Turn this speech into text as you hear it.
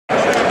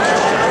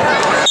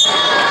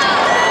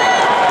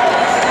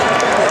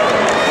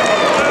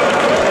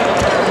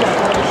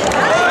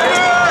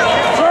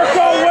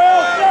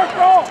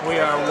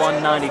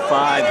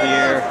195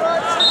 here.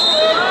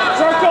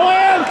 Circle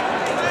in!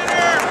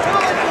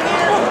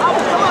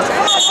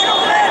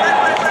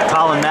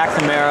 Colin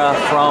McNamara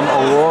from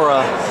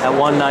Aurora at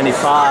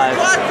 195.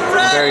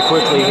 Very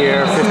quickly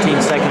here,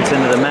 15 seconds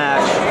into the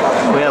match,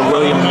 we have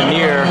William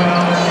Mannier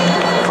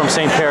from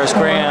St. Paris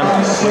Graham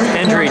with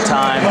injury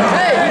time.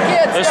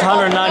 This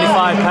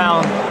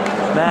 195-pound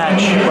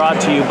match brought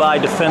to you by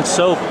Defense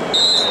Soap.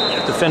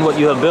 Defend what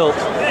you have built.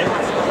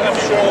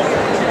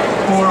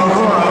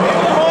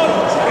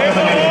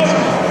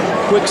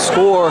 Quick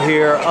score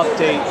here,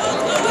 update,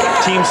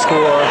 team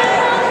score.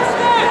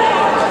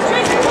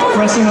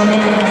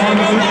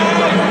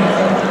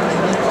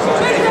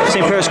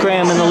 St. Paris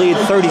Graham in the lead,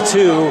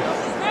 32.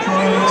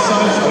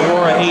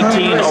 Aurora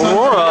 18.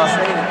 Aurora,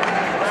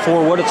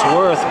 for what it's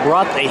worth,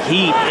 brought the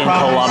heat in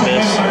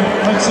Columbus.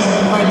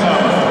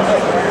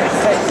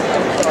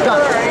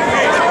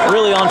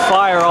 Really on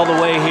fire all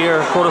the way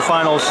here.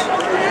 Quarterfinals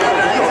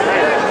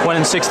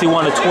winning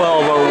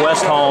 61-12 over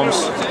West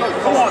Holmes.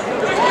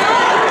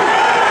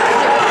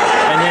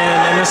 And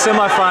then in the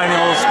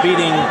semifinals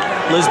beating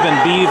Lisbon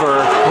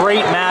Beaver.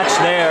 Great match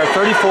there,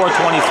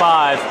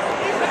 34-25.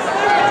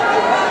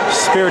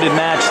 Spirited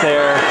match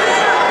there.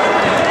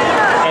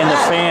 And the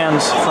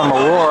fans from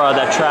Aurora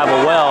that travel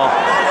well,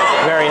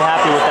 very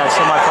happy with that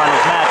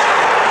semifinals match.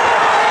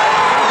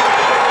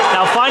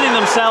 Now finding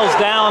themselves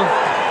down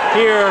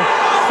here,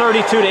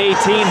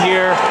 32-18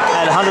 here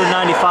at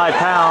 195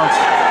 pounds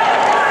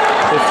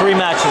with 3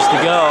 matches to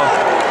go.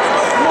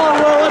 Come on,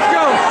 Will, let's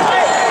go!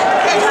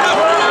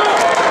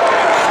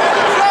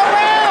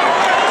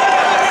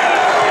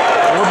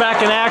 We're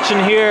back in action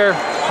here,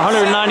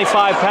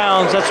 195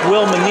 pounds. That's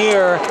Will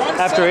Mannier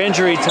after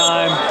injury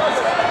time.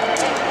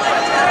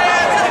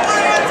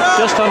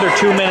 Just under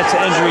 2 minutes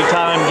of injury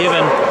time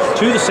given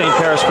to the St.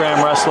 Paris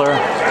Graham wrestler.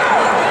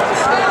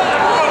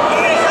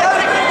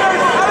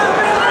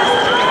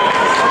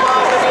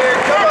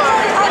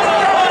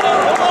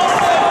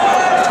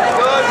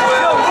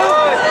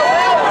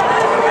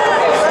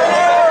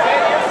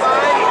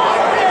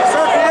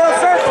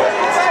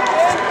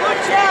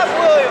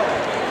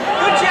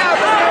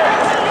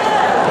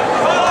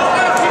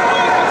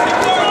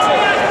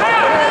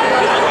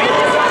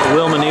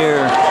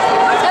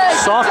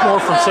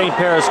 From St.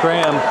 Paris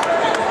Graham,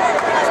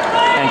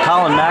 and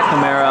Colin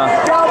McNamara,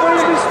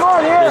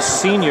 the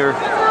senior.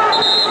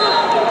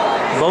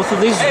 Both of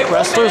these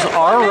wrestlers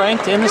are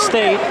ranked in the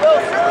state.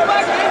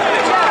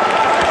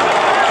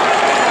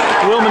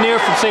 Will Mannier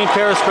from St.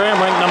 Paris Graham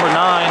ranked number 9,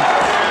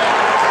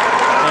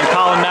 and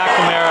Colin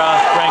McNamara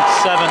ranked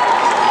 7th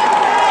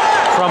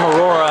from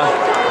Aurora.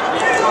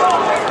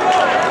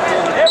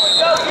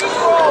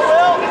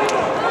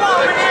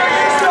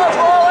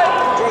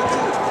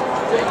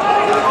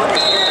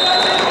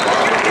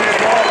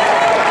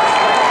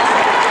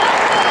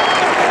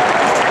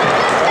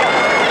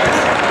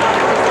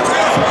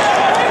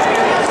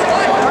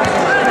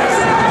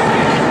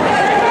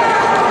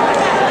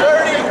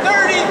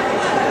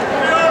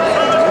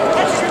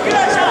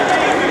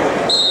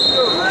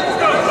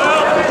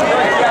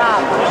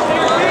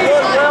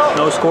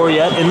 Score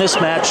yet in this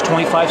match,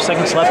 25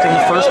 seconds left in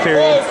the first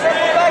period.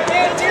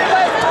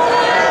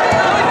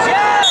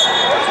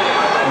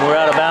 And we're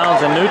out of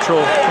bounds and neutral.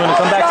 We're going to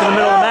come back to the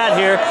middle of the mat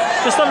here.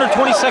 Just under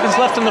 20 seconds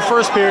left in the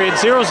first period,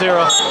 0-0.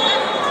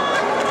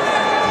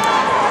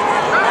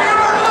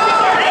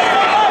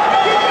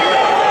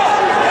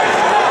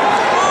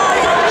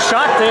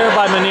 Shot there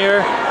by Mannier,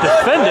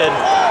 defended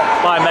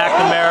by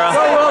McNamara.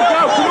 Go, Will,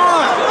 go, come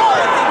on!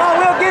 Come on,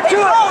 Will, get to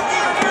it!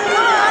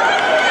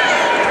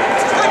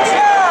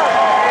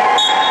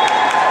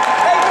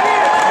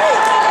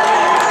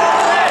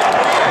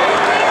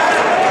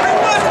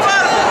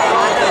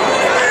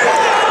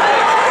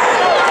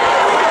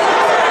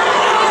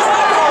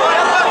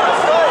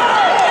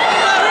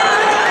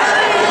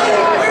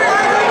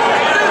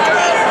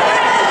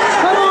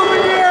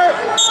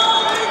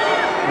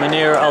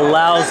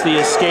 Allows the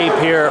escape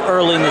here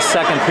early in the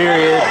second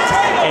period,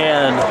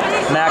 and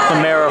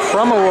McNamara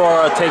from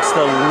Aurora takes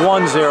the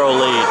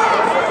 1-0 lead.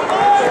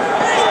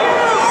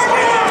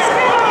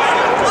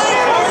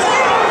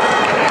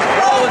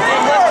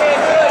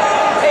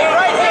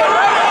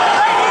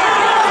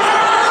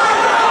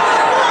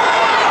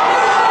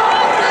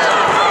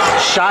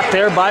 Shot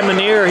there by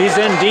Mannier. He's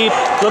in deep,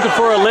 looking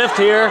for a lift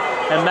here,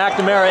 and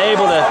McNamara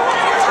able to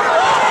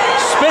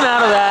spin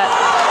out of that.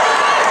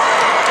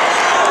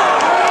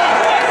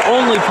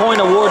 Only point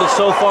awarded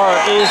so far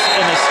is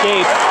an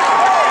escape,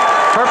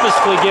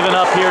 purposefully given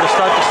up here to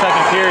start the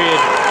second period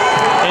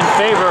in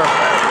favor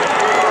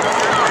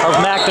of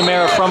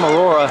McNamara from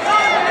Aurora.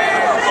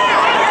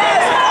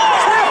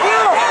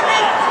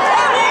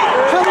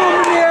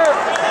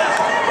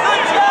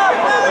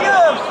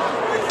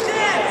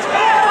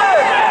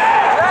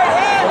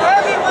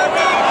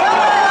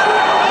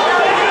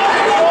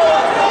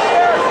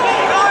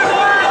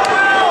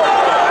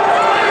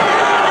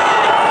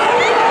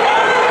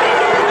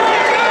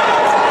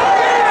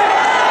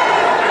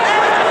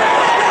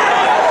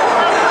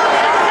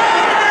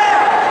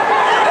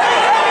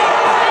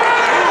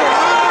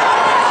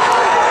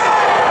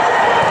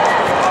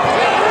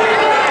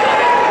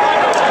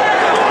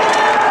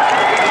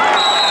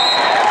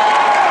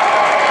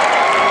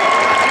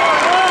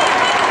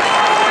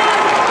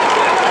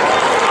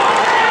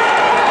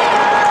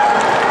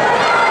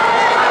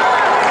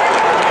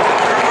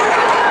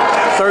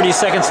 30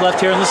 seconds left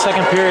here in the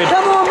second period.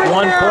 1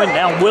 point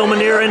now. Will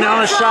Mannier in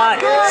on a shot.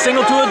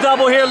 Single to a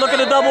double here. Looking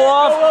to double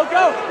off.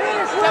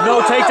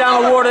 No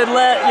takedown awarded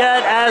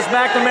yet as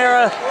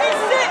McNamara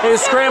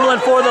is scrambling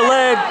for the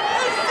leg.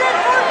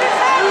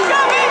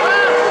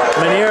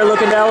 Mannier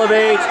looking to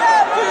elevate.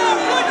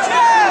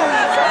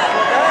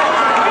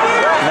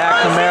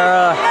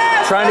 McNamara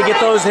trying to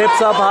get those hips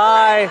up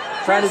high,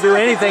 trying to do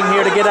anything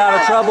here to get out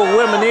of trouble.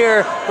 Will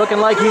Mannier looking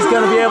like he's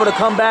going to be able to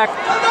come back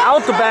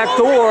out the back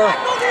door.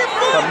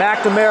 But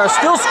McNamara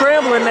still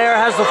scrambling there,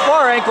 has the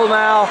far ankle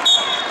now,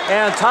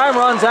 and time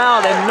runs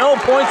out and no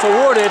points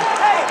awarded.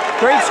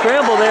 Great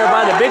scramble there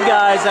by the big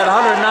guys at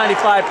 195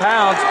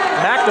 pounds.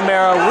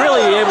 McNamara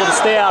really able to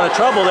stay out of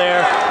trouble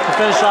there to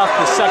finish off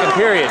the second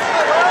period.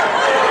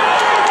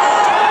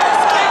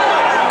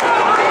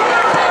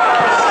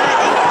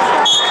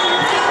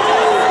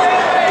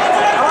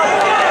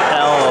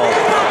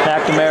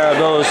 McNamara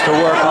goes to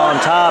work on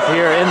top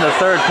here in the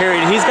third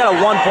period. He's got a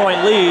 1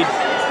 point lead.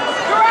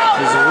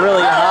 He's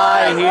really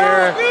high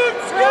here.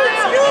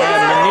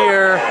 And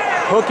Mannier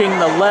hooking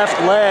the left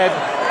leg,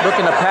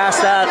 looking to pass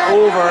that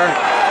over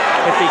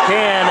if he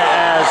can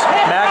as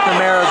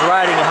McNamara is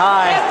riding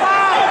high.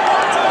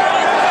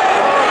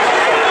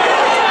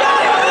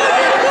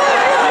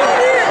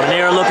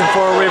 Mannier looking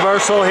for a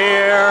reversal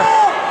here.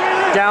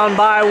 Down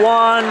by 1.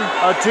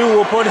 A 2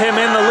 will put him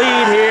in the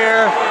lead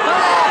here.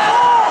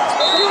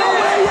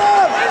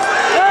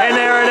 And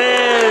there it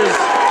is.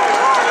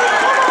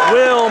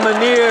 Will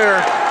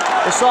Mannier,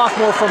 the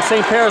sophomore from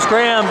St. Paris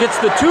Graham, gets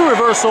the 2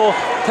 reversal,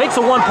 takes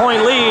a 1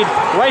 point lead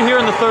right here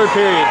in the third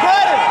period.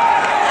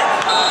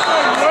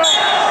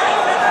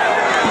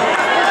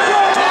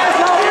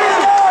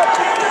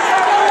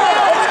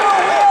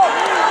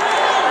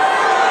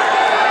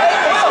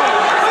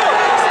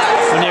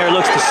 Mannier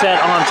looks to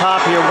set on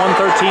top here,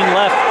 1:13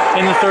 left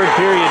in the third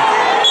period.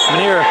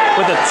 Mannier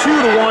with a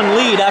 2-1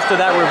 lead after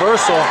that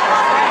reversal.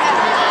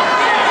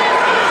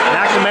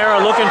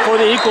 McNamara looking for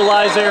the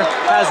equalizer,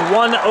 has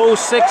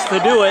 1:06 to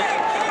do it.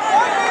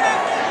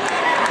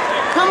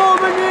 Come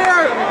on,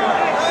 Mannier!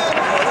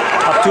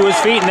 Up to his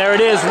feet, and there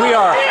it is. We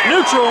are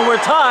neutral and we're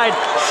tied.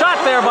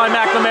 Shot there by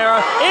McNamara,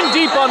 in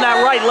deep on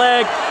that right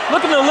leg.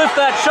 Looking to lift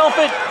that, shelf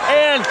it,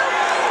 and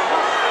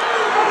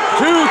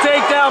 2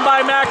 takedown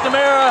by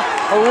McNamara.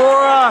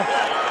 Aurora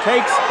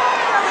takes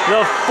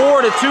the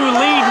 4-2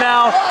 lead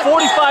now.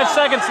 45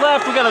 seconds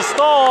left, we got a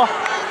stall.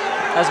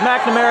 As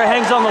McNamara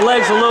hangs on the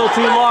legs a little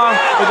too long,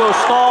 we go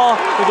stall,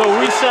 we go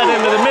reset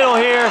into the middle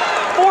here.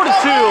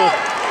 4-2.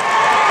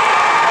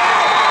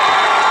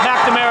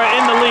 McNamara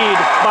in the lead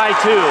by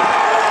 2.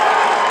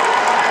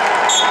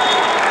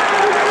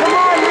 Come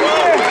on,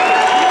 Mannier!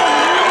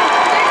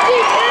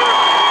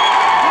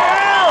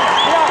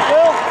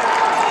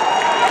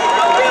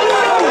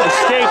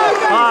 Escape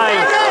by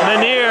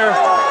Mannier,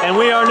 and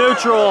we are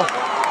neutral.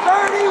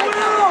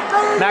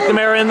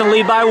 McNamara in the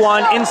lead by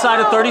 1, inside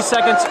of 30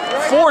 seconds.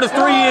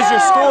 4-3 is your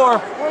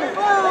score.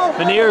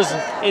 Manier's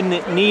in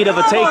need of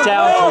a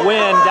takedown to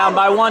win, down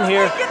by 1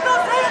 here.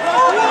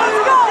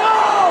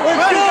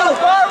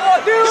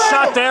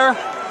 Shot there.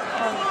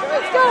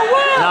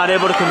 Not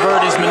able to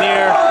convert is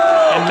Mannier.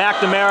 And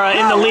McNamara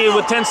in the lead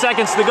with 10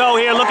 seconds to go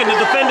here, looking to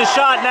defend his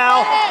shot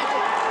now.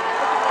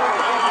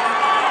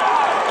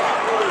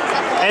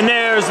 And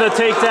there's the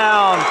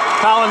takedown.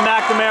 Colin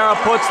McNamara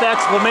puts the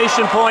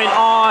exclamation point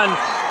on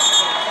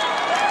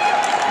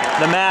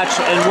the match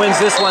and wins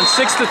this one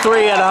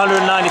 6-3 at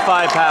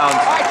 195 pounds.